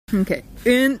Okay.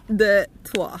 Un, deux,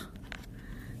 trois.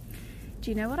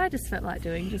 Do you know what I just felt like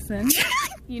doing just then?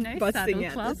 You know Busting Saddle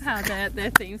out Club, this. how their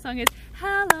theme song is,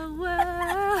 Hello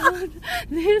World,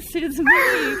 this is me.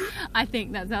 I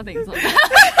think that's our theme song.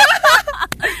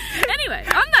 Anyway,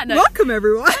 on that note. Welcome,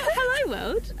 everyone. Hello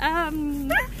World.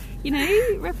 You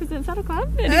know, represent Saddle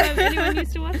Club. Anyone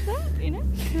used to watch that, you know?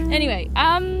 Anyway,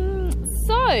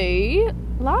 so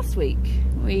last week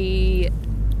we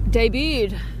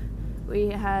debuted. We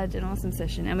had an awesome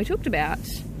session and we talked about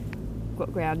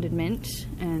what grounded meant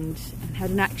and had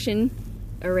an action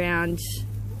around,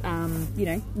 you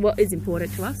know, what is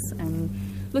important to us and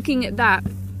looking at that.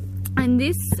 And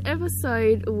this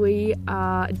episode we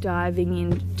are diving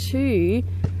into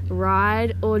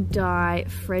ride or die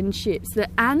friendships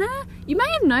that Anna, you may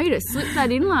have noticed, slipped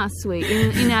that in last week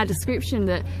in our description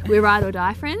that we're ride or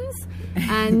die friends.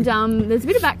 And there's a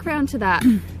bit of background to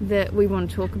that we want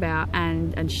to talk about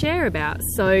and share about.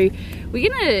 So we're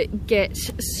going to get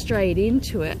straight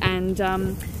into it. And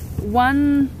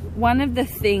one of the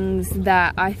things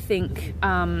that I think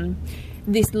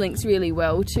this links really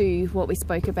well to what we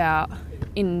spoke about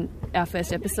in our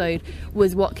first episode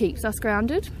was what keeps us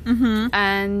grounded.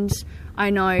 And I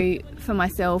know for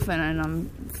myself, and I'm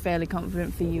fairly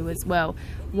confident for you as well,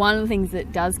 one of the things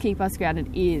that does keep us grounded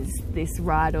is this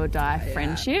ride or die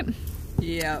friendship.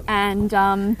 Yeah. And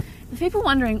the people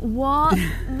wondering, what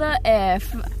the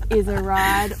F is a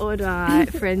ride or die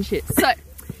friendship? So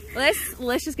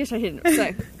let's just get straight into it.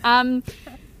 So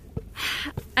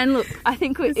and look, I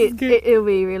think it'll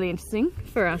be really interesting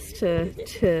for us to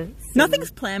see.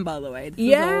 Nothing's planned, by the way. This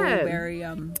is all very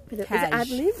is it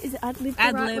ad-lib? Is it ad-lib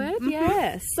the right word?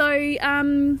 Yeah. So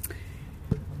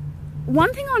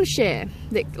one thing I want to share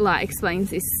that like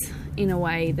explains this in a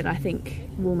way that I think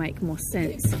will make more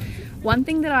sense. One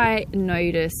thing that I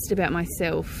noticed about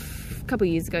myself a couple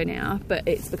of years ago now, but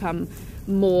it's become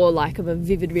more like of a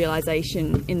vivid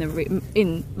realization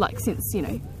in like since, you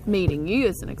know, meeting you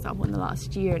as an example in the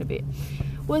last year and a bit,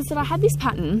 was that I had this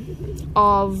pattern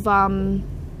of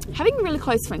having really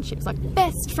close friendships, like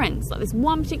best friends, like this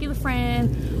one particular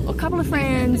friend or a couple of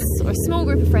friends or a small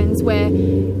group of friends where,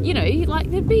 you know, like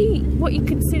there'd be what you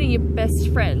consider your best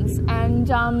friends. And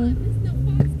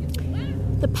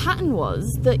the pattern was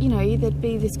that, you know, there'd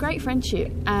be this great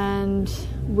friendship and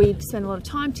we'd spend a lot of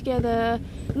time together,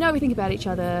 know everything about each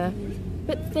other,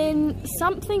 but then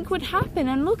something would happen.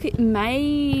 And look, it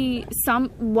may,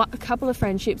 a couple of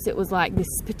friendships, it was like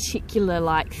this particular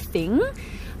like thing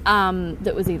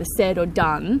that was either said or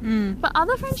done. But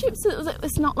other friendships,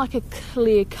 it's not like a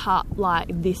clear cut, like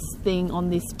this thing on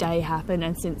this day happened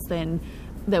and since then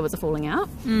there was a falling out.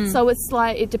 So it's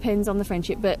like, it depends on the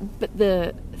friendship, but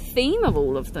the theme of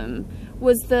all of them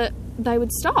was that they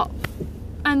would stop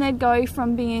and they'd go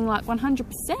from being like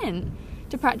 100%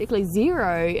 to practically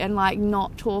zero and like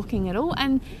not talking at all,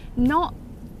 and not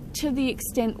to the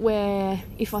extent where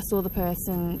if I saw the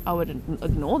person I would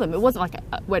ignore them. It wasn't like it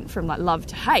went from like love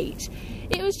to hate.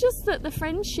 It was just that the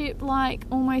friendship like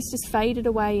almost just faded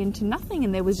away into nothing,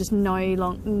 and there was just no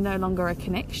longer a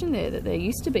connection there that there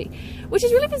used to be, which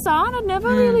is really bizarre, and I'd never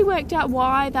really worked out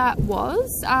why that was.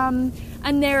 And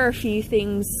there are a few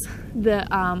things that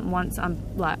once I'm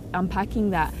like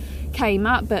unpacking that came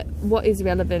up, but what is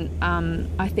relevant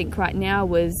I think right now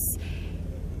was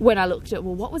when I looked at,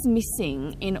 well, what was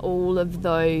missing in all of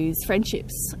those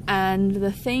friendships? And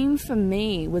the theme for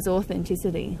me was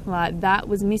authenticity. Like, that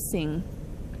was missing.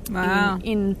 Wow.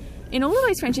 in all of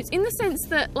those friendships, in the sense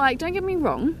that, like, don't get me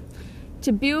wrong,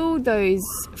 to build those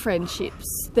friendships,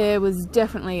 there was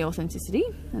definitely authenticity,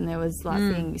 and there was like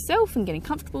being yourself and getting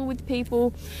comfortable with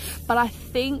people. But I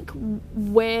think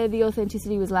where the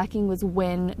authenticity was lacking was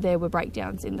when there were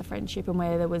breakdowns in the friendship, and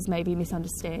where there was maybe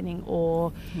misunderstanding,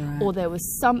 or there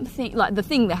was something like the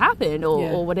thing that happened,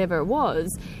 or whatever it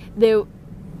was.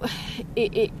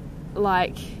 It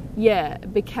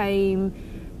became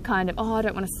kind of, oh, I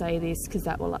don't want to say this because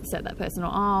that will upset that person,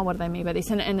 or oh, what do they mean by this?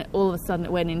 And all of a sudden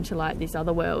it went into like this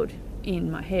other world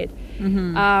in my head.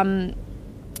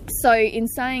 So in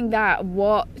saying that,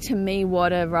 what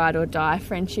a ride or die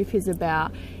friendship is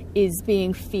about is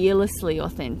being fearlessly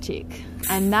authentic,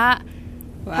 and that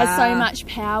has so much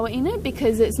power in it,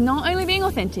 because it's not only being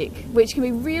authentic, which can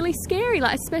be really scary,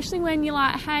 like especially when you're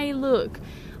like, hey, look,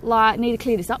 like, need to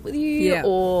clear this up with you,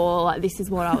 or like, this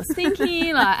is what I was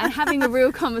thinking, like, and having a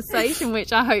real conversation,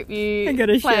 which I hope you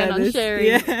plan on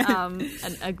sharing.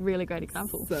 A really great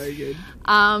example. So good.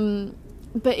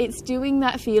 But it's doing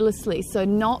that fearlessly, so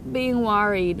not being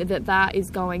worried that that is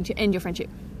going to end your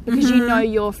friendship, because you know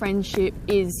your friendship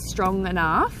is strong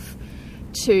enough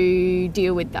to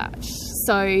deal with that.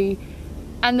 So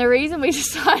And the reason we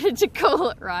decided to call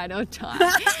it Ride or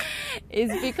Die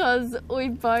is because we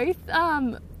both,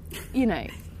 you know,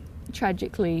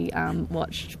 tragically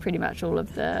watched pretty much all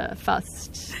of the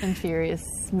Fast and Furious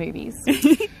movies.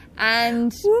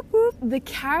 And whoop, whoop. the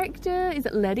character, is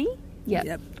it Letty?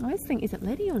 Yep. I always think, is it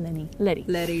Letty or Lenny? Letty.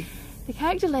 Letty. The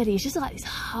character Letty is just like this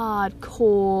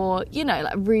hardcore, you know,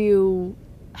 like real...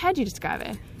 How do you describe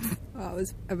her? Oh, I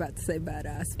was about to say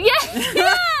badass. Yeah,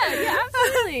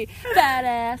 absolutely.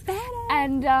 Badass.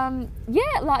 And,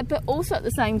 like, but also at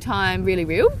the same time, really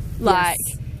real. Like,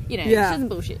 you know, she doesn't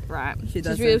bullshit, right?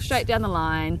 She's real straight down the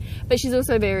line. But she's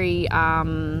also very, I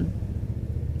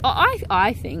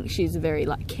think she's very,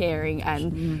 like, caring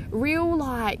and real,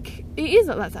 like, it is,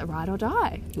 that's that ride or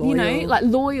die. Loyal. You know, like,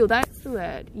 loyal, that's the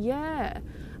word. Yeah.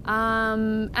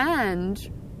 And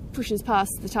pushes past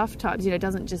the tough times, you know,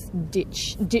 doesn't just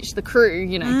ditch the crew,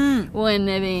 you know, when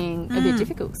they're being a bit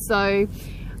difficult. So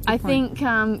I think,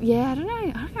 I don't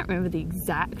know, I can't remember the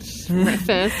exact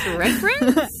first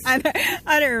reference. I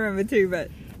don't remember too,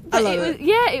 but I love it.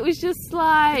 It was just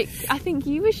like, I think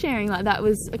you were sharing, like, that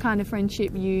was a kind of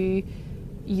friendship you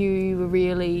were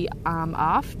really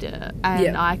after,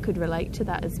 and I could relate to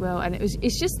that as well. And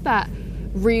it's just that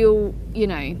real, you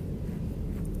know,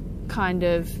 kind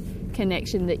of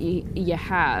connection that you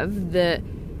have that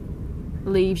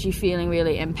leaves you feeling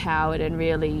really empowered and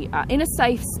really in a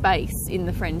safe space in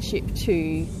the friendship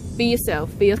to be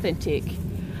yourself, be authentic,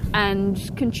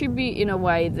 and contribute in a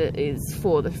way that is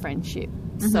for the friendship.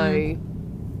 So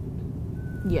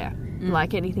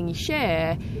like anything you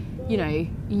share, you know,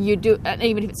 you do, and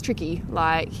even if it's tricky,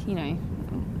 like, you know,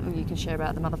 you can share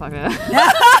about the motherfucker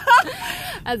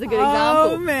as a good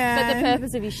example. Man. But the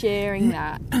purpose of you sharing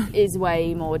that is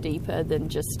way more deeper than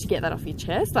just to get that off your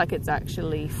chest. Like, it's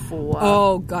actually for...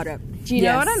 Oh, got it. Do you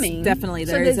know what I mean? Definitely.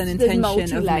 There is an intention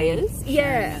there's of layers. me.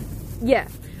 Yeah.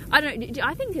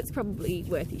 I think it's probably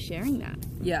worth you sharing that.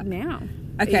 Yeah. Now.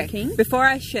 Okay. Before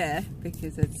I share,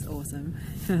 because it's awesome,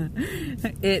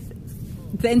 the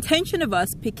intention of us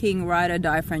picking ride or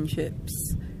die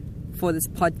friendships for this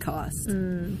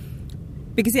podcast,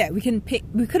 because we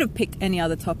could have picked any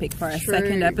other topic for our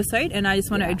second episode, and I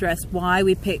just want to address why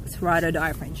we picked ride or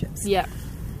die friendships. Yeah.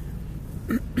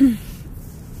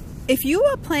 If you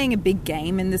are playing a big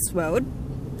game in this world,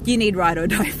 you need ride or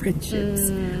die friendships.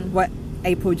 What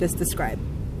April just described.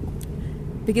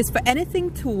 Because for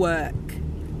anything to work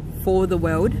for the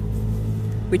world,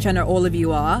 which I know all of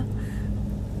you are,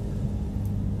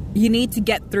 you need to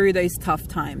get through those tough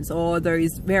times or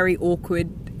those very awkward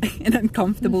and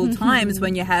uncomfortable times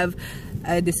when you have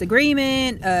a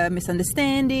disagreement, a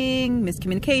misunderstanding,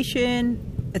 miscommunication,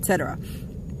 etc.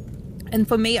 And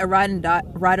for me, a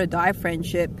ride or die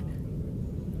friendship,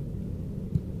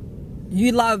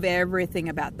 you love everything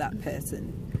about that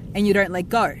person and you don't let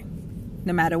go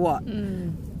no matter what.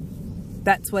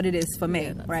 That's what it is for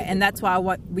me, right? And that's why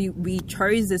we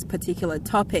chose this particular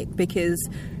topic, because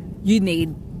you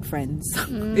need friends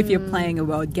if you're playing a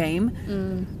world game,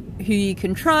 who you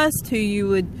can trust, who you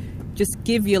would just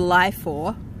give your life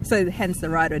for. So hence the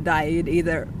ride or die. You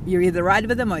either ride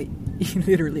with them or you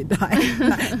literally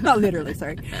die. Not literally,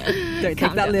 sorry. Don't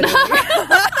take that literally.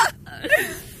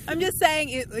 I'm just saying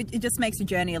it just makes the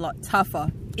journey a lot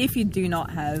tougher if you do not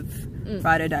have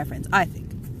ride or die friends, I think.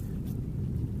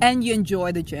 And you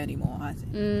enjoy the journey more, I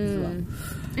think, as well.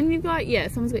 And you've got,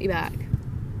 someone's got your back.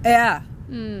 Yeah.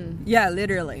 Yeah,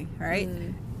 literally, right?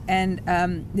 And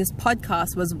this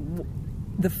podcast was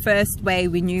the first way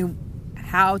we knew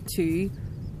how to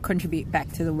contribute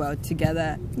back to the world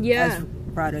together as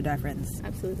ride or die friends.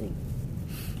 Absolutely.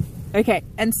 Okay,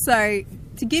 and so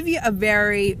to give you a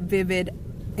very vivid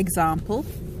example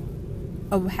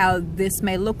of how this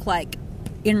may look like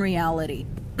in reality,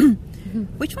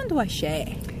 which one do I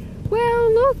share?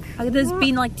 Well, look. There's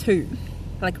been like two,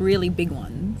 like really big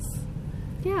ones.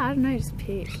 Yeah, I don't know, just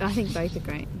pick. I think both are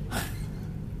great.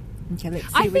 Okay,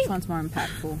 let's see which one's more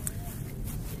impactful.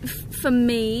 For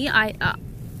me,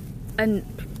 and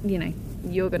you know,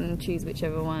 you're going to choose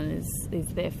whichever one is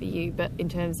there for you, but in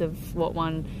terms of what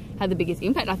one had the biggest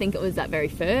impact, I think it was that very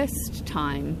first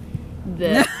time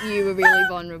that you were really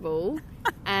vulnerable,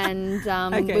 and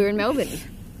we were in Melbourne.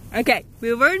 Okay,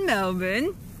 we were in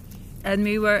Melbourne, and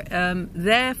we were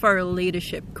there for a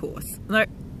leadership course. No.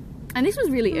 And this was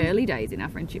really early days in our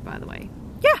friendship, by the way.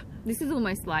 Yeah. This is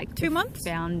almost like 2 months?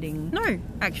 Founding. No,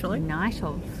 actually. Night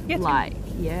of.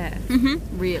 Yeah,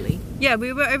 really. Yeah,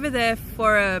 we were over there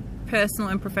for a personal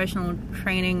and professional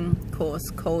training course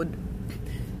called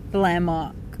the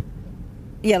Landmark.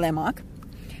 Yeah, Landmark.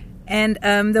 And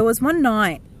there was one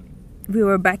night we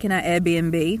were back in our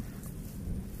Airbnb,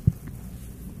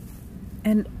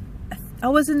 And I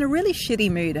was in a really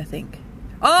shitty mood, I think.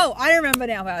 Oh, I remember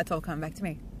now how it's all come back to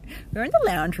me. We were in the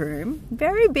lounge room,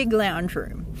 very big lounge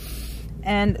room.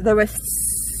 And there were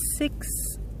six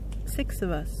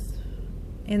of us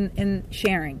in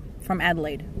sharing from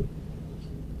Adelaide.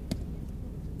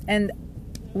 And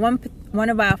one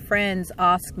of our friends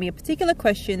asked me a particular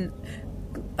question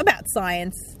about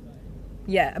science.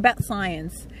 Yeah, about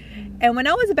science. And when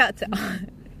I was about to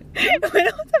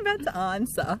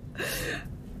answer,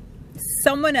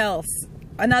 someone else,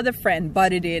 another friend,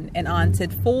 butted in and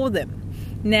answered for them.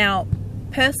 Now,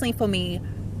 personally for me,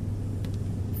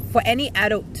 for any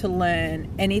adult to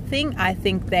learn anything, I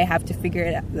think they have to figure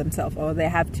it out themselves, or they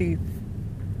have to,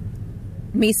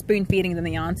 me spoon feeding them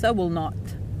the answer will not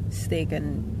stick,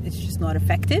 and it's just not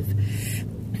effective.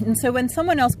 And so when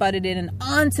someone else butted in and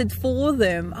answered for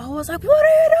them, I was like, what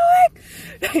are you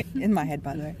doing? In my head,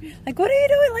 by the way. Like, what are you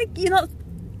doing? Like, you're not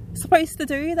supposed to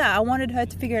do that. I wanted her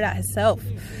to figure it out herself.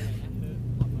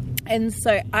 And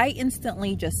so I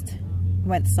instantly just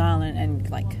went silent, and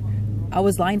like, I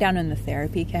was lying down on the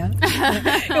therapy couch.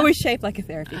 It was shaped like a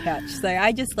therapy couch. So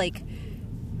I just like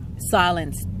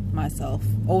silenced myself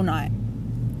all night,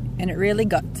 and it really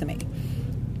got to me.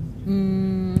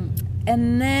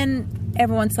 And then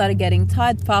everyone started getting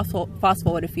tired. Fast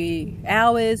forward a few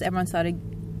hours, everyone started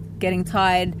getting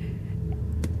tired,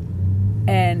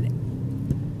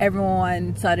 and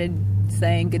everyone started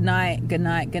saying good night, good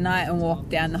night, good night, and walked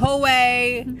down the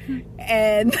hallway.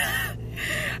 And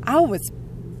I was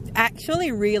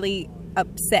actually really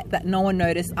upset that no one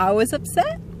noticed I was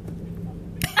upset.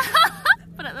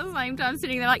 But at the same time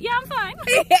sitting there like, yeah, I'm fine.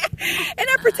 Yeah. And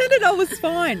I pretended I was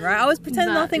fine, right? I was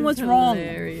pretending nothing was wrong.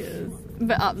 Hilarious.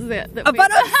 But upset. But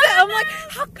upset. I'm like,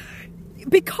 how?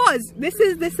 Because this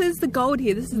is the gold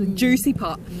here. This is the juicy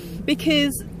part.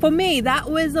 Because for me, that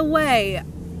was a way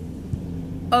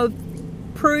of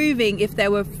proving if they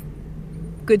were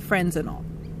good friends or not.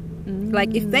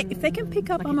 Like if they can pick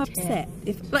up, like I'm upset.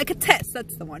 If like a test,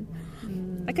 that's the one.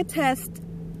 Like a test.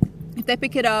 If they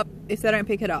pick it up, if they don't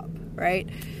pick it up, right?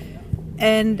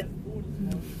 And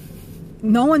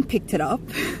no one picked it up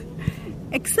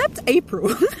except April.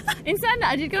 Inside that,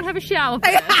 I did go and have a shower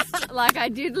first. Like I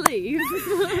did leave.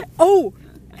 Oh,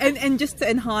 and just to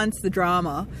enhance the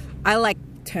drama, I like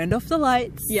turned off the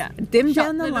lights, dimmed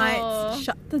down the lights,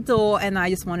 shut the door, and I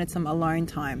just wanted some alone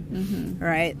time,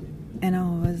 right? And I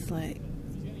was like,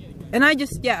 and I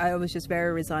was just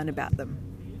very resigned about them.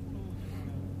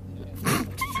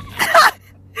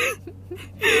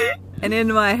 And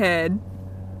in my head,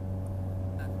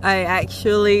 I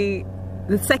actually,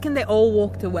 the second they all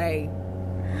walked away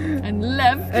and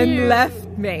left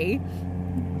me,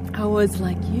 I was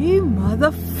like, you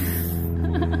mother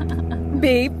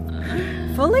beep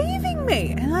for leaving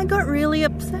me. And I got really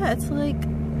upset. It's like,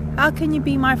 how can you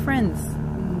be my friends?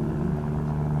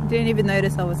 Didn't even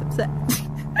notice I was upset.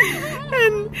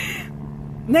 And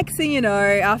next thing you know,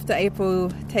 after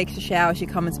April takes a shower, she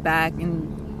comes back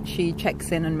and she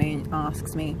checks in on me and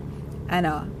asks me,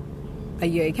 Anna, are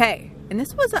you okay? And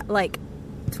this was at like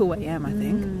 2 a.m. I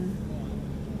think.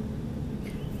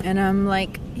 And I'm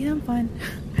like, yeah, I'm fine.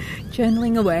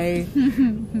 Journaling away.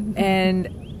 And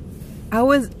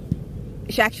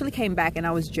she actually came back and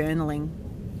I was journaling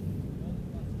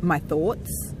my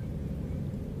thoughts,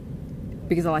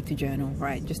 because I like to journal,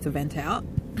 right? Just to vent out.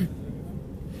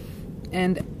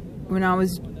 And when I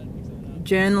was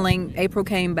journaling, April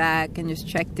came back and just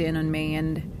checked in on me,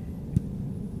 and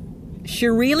she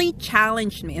really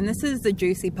challenged me. And this is the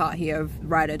juicy part here of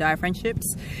ride or die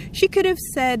friendships. She could have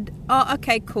said, oh,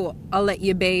 okay, cool, I'll let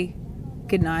you be,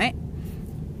 good night.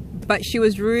 But she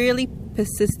was really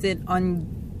persistent on,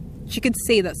 she could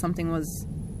see that something was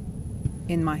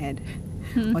in my head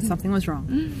or something was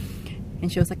wrong.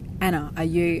 And she was like, Anna, are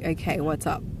you okay? What's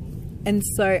up? And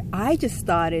so I just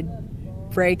started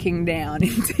breaking down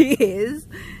in tears.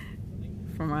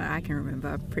 From what I can remember,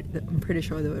 I'm pretty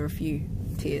sure there were a few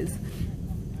tears.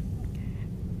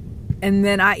 And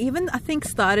then I think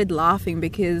started laughing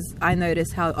because I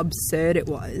noticed how absurd it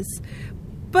was.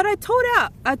 But I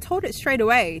told it straight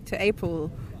away to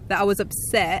April that I was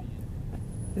upset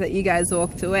that you guys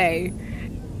walked away.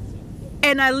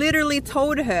 And I literally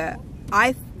told her,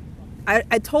 I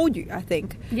told you, I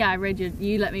think. Yeah,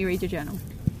 you let me read your journal.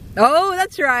 Oh,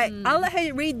 that's right. I'll let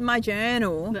her read my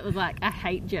journal. That was like a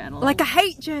hate journal. Like a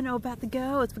hate journal about the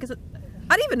girls, because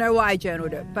I didn't even know why I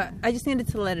journaled it, but I just needed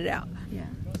to let it out. Yeah.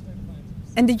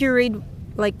 And did you read,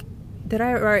 like, did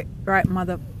I write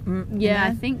mother? Yeah,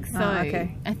 I think so. Oh,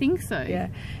 okay. I think so. Yeah.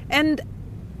 And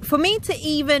for me to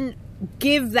even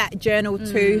give that journal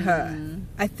to her,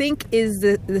 I think is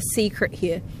the secret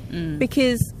here.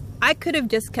 Because I could have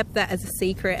just kept that as a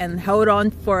secret and held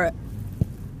on for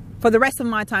the rest of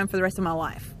my time, for the rest of my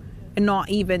life, and not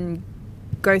even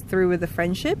go through with the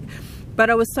friendship. But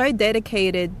I was so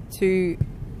dedicated to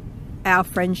our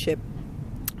friendship,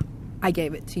 I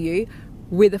gave it to you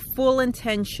with a full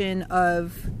intention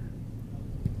of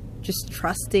just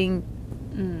trusting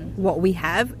what we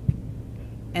have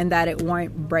and that it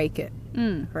won't break it,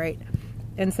 right?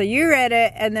 And so you read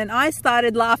it, and then I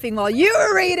started laughing while you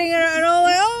were reading it, and I'm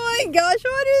like, oh my gosh,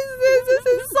 what is this? This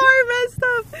is so messed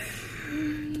up.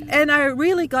 And I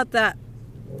really got that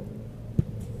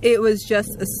it was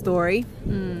just a story.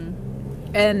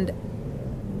 And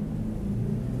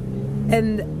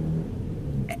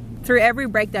through every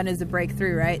breakdown is a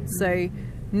breakthrough, right? So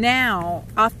now,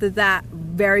 after that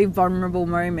very vulnerable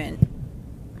moment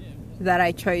that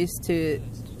I chose to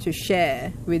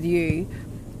share with you,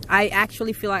 I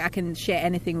actually feel like I can share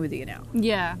anything with you now.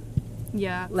 Yeah.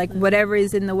 Like whatever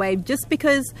is in the way, just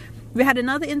because we had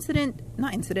another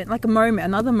like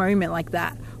another moment like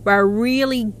that, where I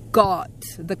really got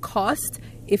the cost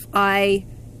if I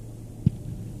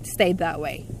stayed that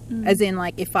way. As in,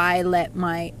 like, if I let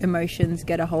my emotions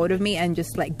get a hold of me and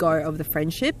just let go of the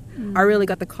friendship, I really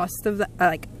got the cost of that.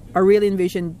 Like, I really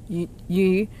envisioned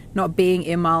you not being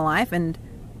in my life, and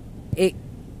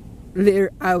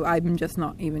I'm just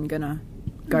not even gonna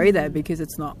go there because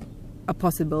it's not a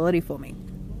possibility for me.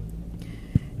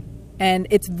 And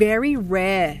it's very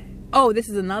rare. Oh, this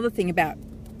is another thing about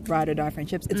ride or die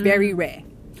friendships. It's very rare.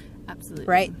 Absolutely.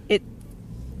 Right?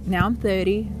 Now I'm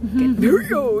 30, getting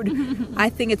very old. I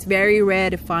think it's very rare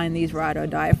to find these ride or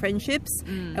die friendships.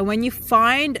 And when you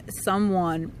find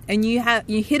someone and you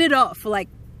hit it off for like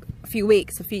a few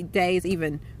weeks, a few days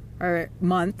even, or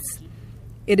months,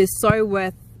 it is so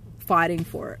worth fighting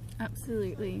for it.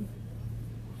 Absolutely.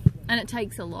 And it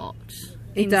takes a lot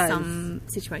in some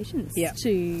situations Yeah.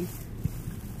 to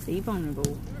be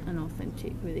vulnerable and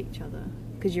authentic with each other.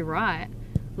 Because you're right.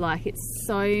 Like, it's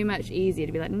so much easier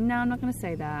to be like, no, I'm not going to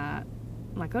say that.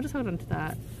 Like, I'll just hold on to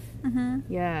that.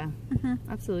 Yeah,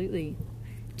 absolutely.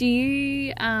 Do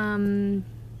you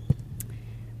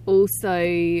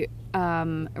also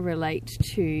relate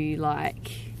to,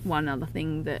 like, one other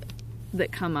thing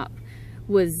that come up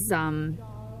was,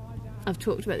 I've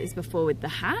talked about this before with the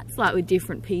hats, like with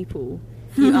different people,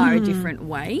 you are a different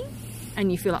way,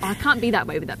 and you feel like, oh, I can't be that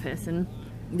way with that person.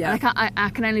 Yeah. I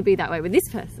can only be that way with this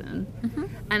person.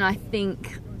 And I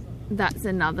think that's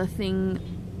another thing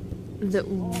that,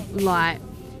 like,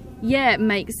 yeah, it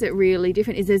makes it really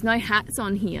different, is there's no hats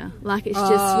on here. Like, it's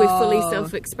just, we're fully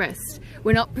self-expressed.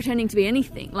 We're not pretending to be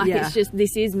anything. Like, it's just,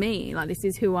 this is me. Like, this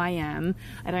is who I am.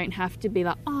 I don't have to be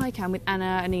like, oh, okay, I'm with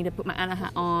Anna. I need to put my Anna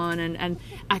hat on and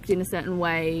act in a certain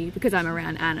way because I'm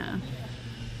around Anna.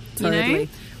 Totally. You know?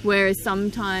 Whereas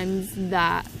sometimes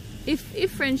that,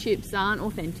 if friendships aren't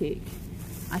authentic,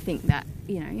 I think that,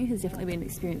 you know, has definitely been an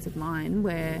experience of mine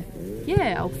where,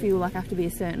 yeah, I'll feel like I have to be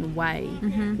a certain way,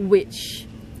 which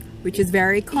is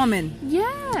very common.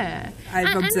 Yeah.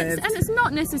 I've observed. And it's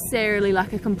not necessarily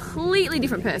like a completely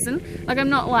different person. Like, I'm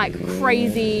not like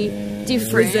crazy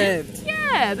different. Reserved.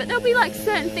 Yeah, but there'll be like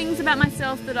certain things about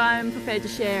myself that I'm prepared to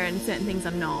share and certain things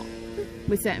I'm not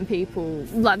with certain people.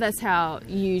 Like, that's how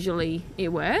usually it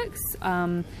works.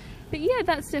 But yeah,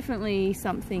 that's definitely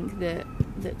something that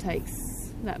takes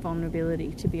that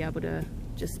vulnerability to be able to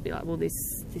just be like, well, this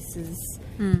is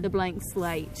the blank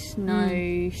slate,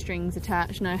 no strings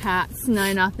attached, no hats,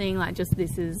 no nothing, like, just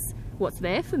this is what's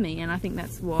there for me. And I think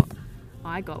that's what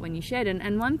I got when you shared.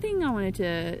 And one thing I wanted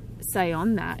to say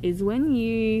on that is, when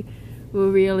you were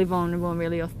really vulnerable and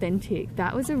really authentic,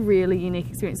 that was a really unique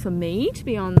experience for me to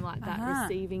be on, like, that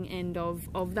receiving end of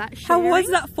that sharing. How was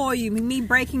that for you? Me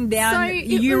breaking down,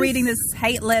 you reading this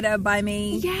hate letter by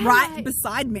me right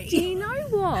beside me. Do you know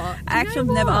what? I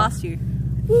actually never asked you.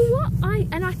 Well,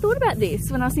 I thought about this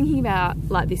when I was thinking about,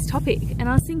 like, this topic, and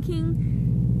I was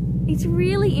thinking it's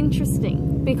really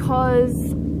interesting because,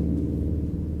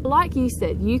 like you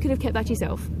said, you could have kept that to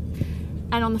yourself.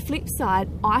 And on the flip side,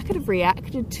 I could have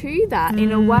reacted to that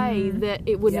in a way that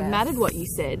it wouldn't have mattered what you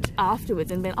said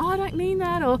afterwards and been, oh, I don't mean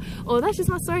that, or that's just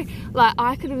my story. Like,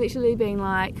 I could have literally been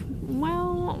like,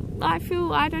 well, I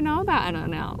don't know about Anna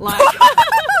now. Like,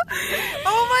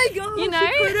 oh my God, you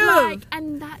know, like,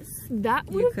 and that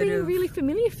would have been really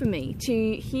familiar for me,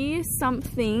 to hear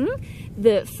something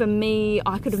that for me,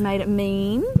 I could have made it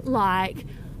mean, like,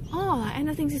 oh,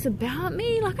 Anna thinks it's about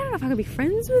me. Like, I don't know if I can be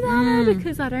friends with Anna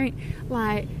because I don't,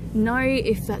 like, know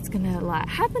if that's gonna, like,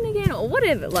 happen again or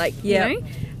whatever. Like, you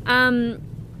know.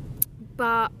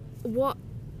 But what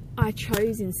I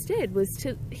chose instead was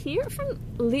to hear it from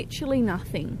literally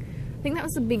nothing. I think that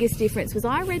was the biggest difference, was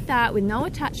I read that with no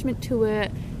attachment to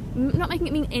it, not making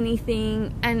it mean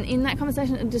anything, and in that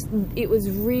conversation it was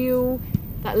real,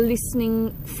 that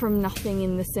listening from nothing,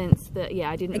 in the sense that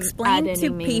I didn't explain add any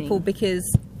to meaning. people,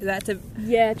 because that's a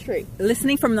true,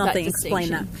 listening from nothing.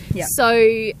 Explain that. Yeah.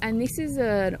 So, and this is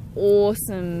an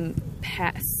awesome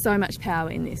so much power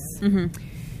in this.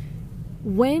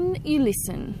 When you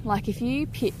listen, like if you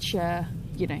picture,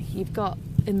 you've got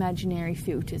imaginary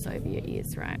filters over your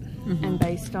ears, right? And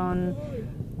based on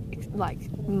like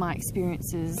my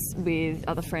experiences with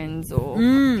other friends or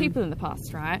people in the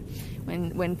past, right?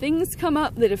 When things come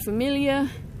up that are familiar,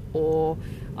 or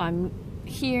I'm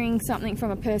hearing something from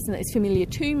a person that is familiar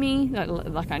to me,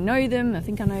 like I know them, I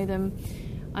think I know them,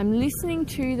 I'm listening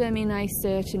to them in a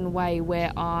certain way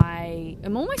where I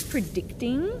am almost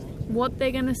predicting what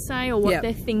they're going to say, or what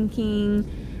they're thinking,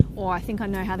 or I think I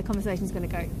know how the conversation is going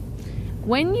to go.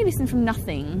 When you listen from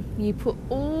nothing, you put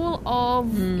all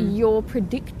of your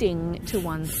predicting to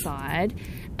one side,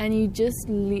 and you just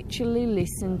literally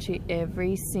listen to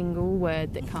every single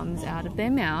word that comes out of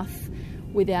their mouth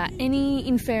without any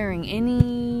inferring,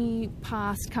 any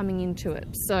past coming into it.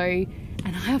 So,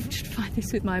 and I often find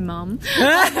this with my mum.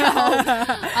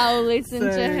 I'll listen to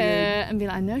her and be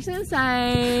like, I know what she's going to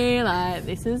say, like,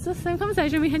 this is the same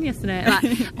conversation we had yesterday. Like,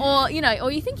 or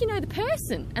you think you know the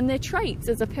person and their traits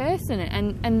as a person,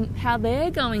 and how they're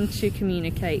going to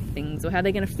communicate things, or how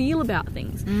they're going to feel about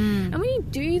things. And when you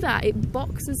do that, it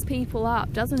boxes people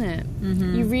up, doesn't it?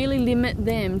 You really limit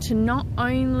them to not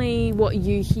only what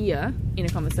you hear in a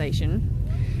conversation,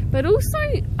 but also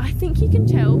I think you can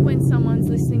tell when someone's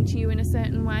listening to you in a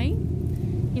certain way.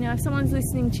 If someone's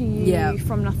listening to you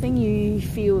from nothing, you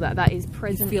feel that is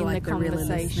present in the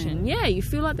conversation. Really, you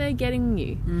feel like they're getting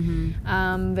you.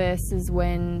 Versus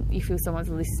when you feel someone's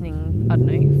listening, I don't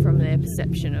know, from their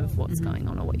perception of what's going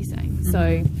on or what you're saying. So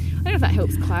I don't know if that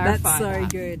helps clarify. That's so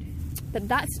good. But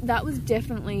that was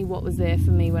definitely what was there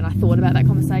for me when I thought about that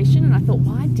conversation, and I thought,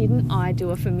 why didn't I do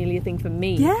a familiar thing for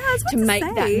me to make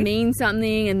that mean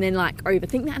something, and then like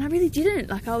overthink that? And I really didn't.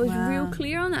 Like, I was real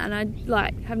clear on that, and I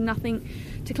like have nothing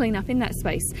to clean up in that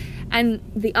space. And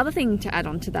the other thing to add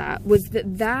on to that was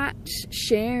that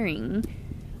sharing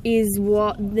is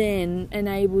what then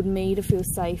enabled me to feel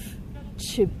safe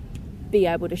to be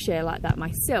able to share like that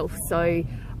myself. So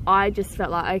I just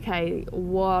felt like, okay,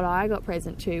 what I got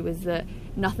present to was that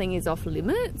nothing is off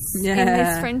limits in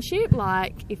this friendship.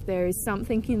 Like, if there is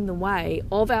something in the way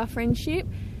of our friendship,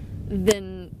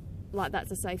 then like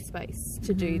that's a safe space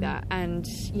to do that. And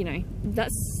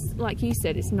that's, like you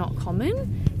said, it's not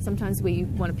common. Sometimes we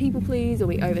want to people please, or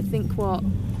we overthink what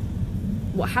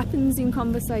happens in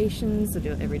conversations, or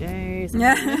do it every day,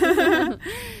 and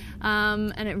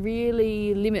it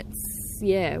really limits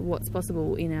what's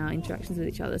possible in our interactions with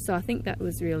each other. So I think that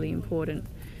was really important.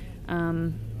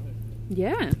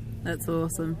 That's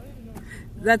awesome.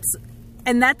 That's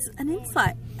an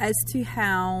insight as to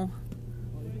how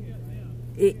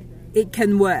it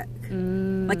can work.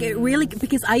 Like, it really,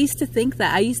 because I used to think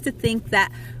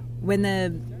that when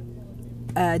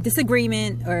a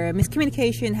disagreement or a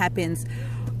miscommunication happens,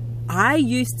 I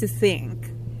used to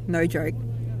think, no joke,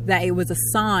 that it was a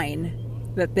sign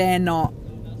that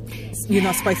you're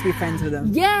not supposed to be friends with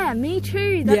them. Yeah, me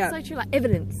too. That's so true. Like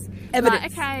evidence. Like,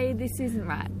 okay, this isn't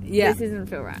right. This doesn't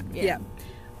feel right. Yeah.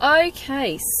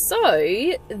 Okay,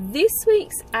 so this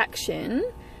week's action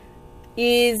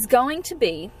is going to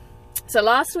be... So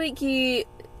last week you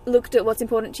looked at what's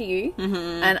important to you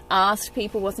and asked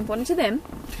people what's important to them.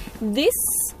 This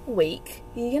week,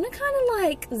 you're going to kind of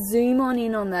like zoom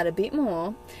on that a bit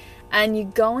more. And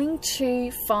you're going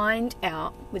to find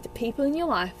out with the people in your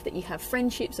life that you have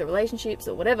friendships or relationships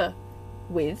or whatever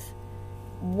with,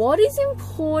 what is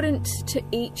important to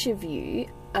each of you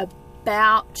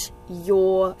about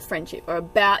your friendship or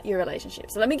about your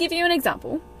relationship. So let me give you an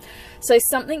example. So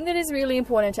something that is really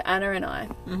important to Anna and I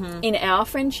in our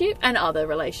friendship and other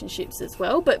relationships as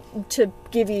well, but to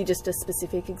give you just a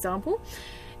specific example,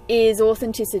 is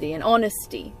authenticity and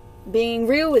honesty. Being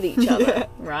real with each other,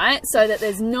 right? So that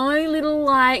there's no little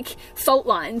like fault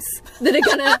lines that are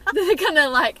gonna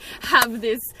like have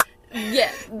this.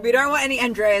 Yeah, we don't want any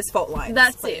Andrea's fault lines.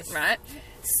 That's please. It, right?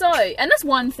 So, and that's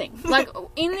one thing. Like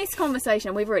in this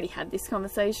conversation, we've already had this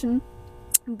conversation,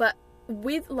 but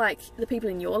with like the people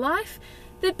in your life,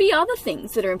 there'd be other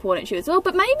things that are important to you as well,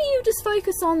 but maybe you just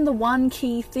focus on the one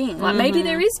key thing. Like maybe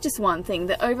there is just one thing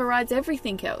that overrides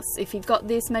everything else. If you've got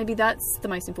this, maybe that's the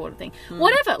most important thing.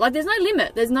 Whatever, like there's no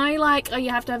limit. There's no like, oh,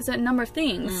 you have to have a certain number of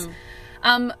things.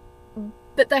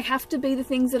 But they have to be the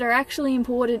things that are actually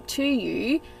important to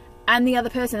you and the other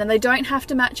person, and they don't have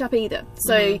to match up either.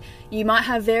 So you might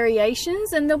have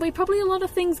variations, and there'll be probably a lot of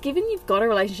things, given you've got a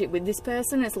relationship with this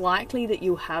person, it's likely that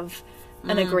you'll have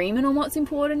an agreement on what's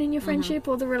important in your friendship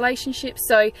or the relationship.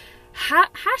 So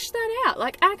hash that out,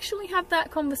 like actually have that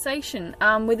conversation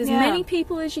with as many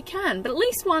people as you can, but at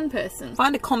least one person.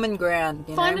 Find a common ground.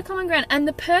 Find a common ground. And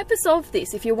the purpose of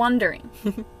this, if you're wondering,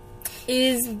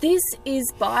 is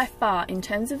by far, in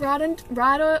terms of ride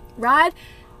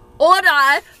or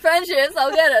die friendships,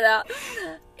 I'll get it out.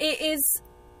 It is,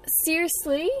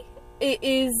 seriously, it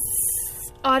is,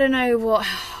 I don't know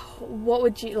what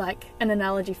would you like an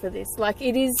analogy for this? Like,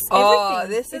 it is everything.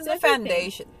 This is the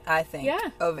foundation, I think,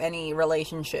 of any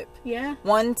relationship. Yeah.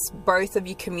 Once both of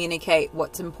you communicate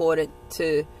what's important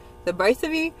to the both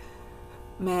of you,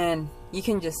 man, you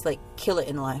can just like kill it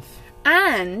in life.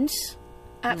 And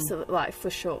absolutely, like,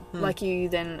 for sure. Like, you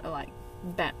then are like,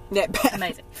 bam. Yeah, bam.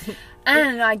 Amazing.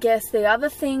 And I guess the other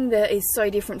thing that is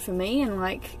so different for me, and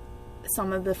like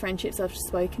some of the friendships I've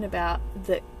spoken about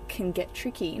that can get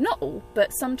tricky, not all, but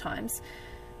sometimes,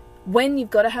 when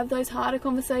you've got to have those harder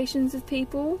conversations with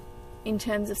people in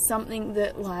terms of something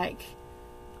that, like,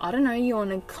 I don't know, you want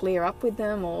to clear up with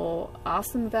them or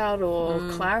ask them about or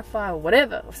clarify or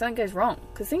whatever, if something goes wrong,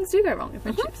 because things do go wrong in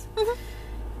friendships.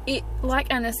 It,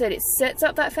 like Anna said, it sets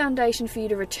up that foundation for you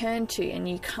to return to, and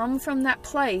you come from that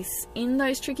place in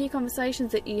those tricky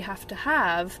conversations that you have to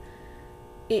have.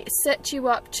 It sets you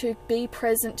up to be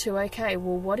present to, okay,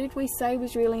 well, what did we say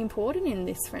was really important in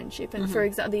this friendship? And for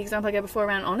example, the example I gave before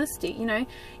around honesty, you know,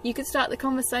 you could start the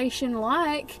conversation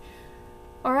like,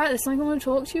 all right, there's something I want to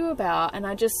talk to you about, and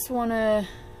I just want to,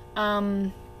 I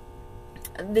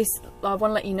want to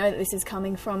let you know that this is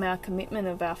coming from our commitment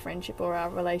of our friendship or our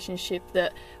relationship,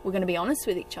 that we're going to be honest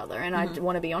with each other, and I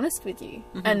want to be honest with you.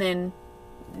 And then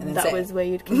that was where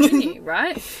you'd continue,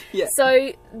 right? Yeah.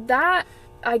 So that,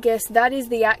 I guess, that is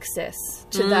the access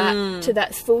to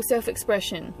that full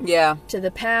self-expression. Yeah. To the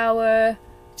power,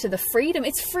 to the freedom.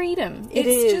 It's freedom.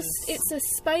 It's a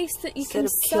space that you can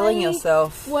say killing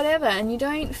yourself, whatever, and you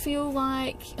don't feel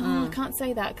like, oh, I can't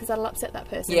say that because that'll upset that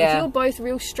person. Yeah. If you're both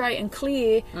real straight and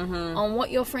clear on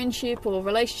what your friendship or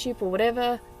relationship or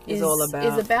whatever is all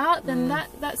about, then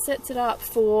that sets it up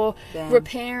for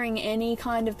repairing any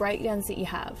kind of breakdowns that you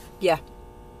have. Yeah.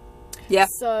 Yeah.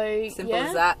 So simple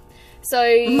as that. So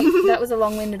that was a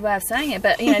long-winded way of saying it,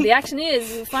 but you know, the action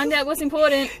is find out what's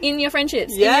important in your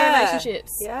friendships, in your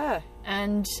relationships,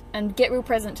 and get real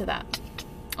present to that.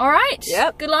 All right.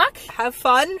 Yep. Good luck. Have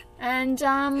fun. And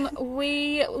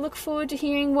we look forward to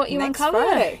hearing what you next uncover.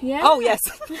 Friday. Yeah. Oh yes.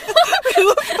 We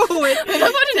look forward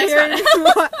to hearing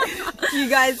what you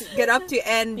guys get up to,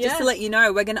 and just to let you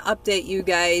know, we're going to update you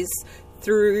guys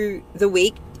through the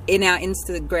week in our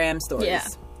Instagram stories. Yeah.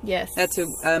 Yes. That's a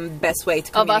best way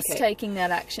to communicate. Of us taking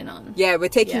that action on. Yeah, we're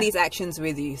taking these actions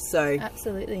with you, so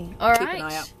absolutely. All right. Keep an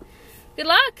eye out. Good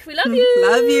luck. We love you.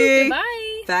 Love you.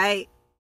 Goodbye. Bye.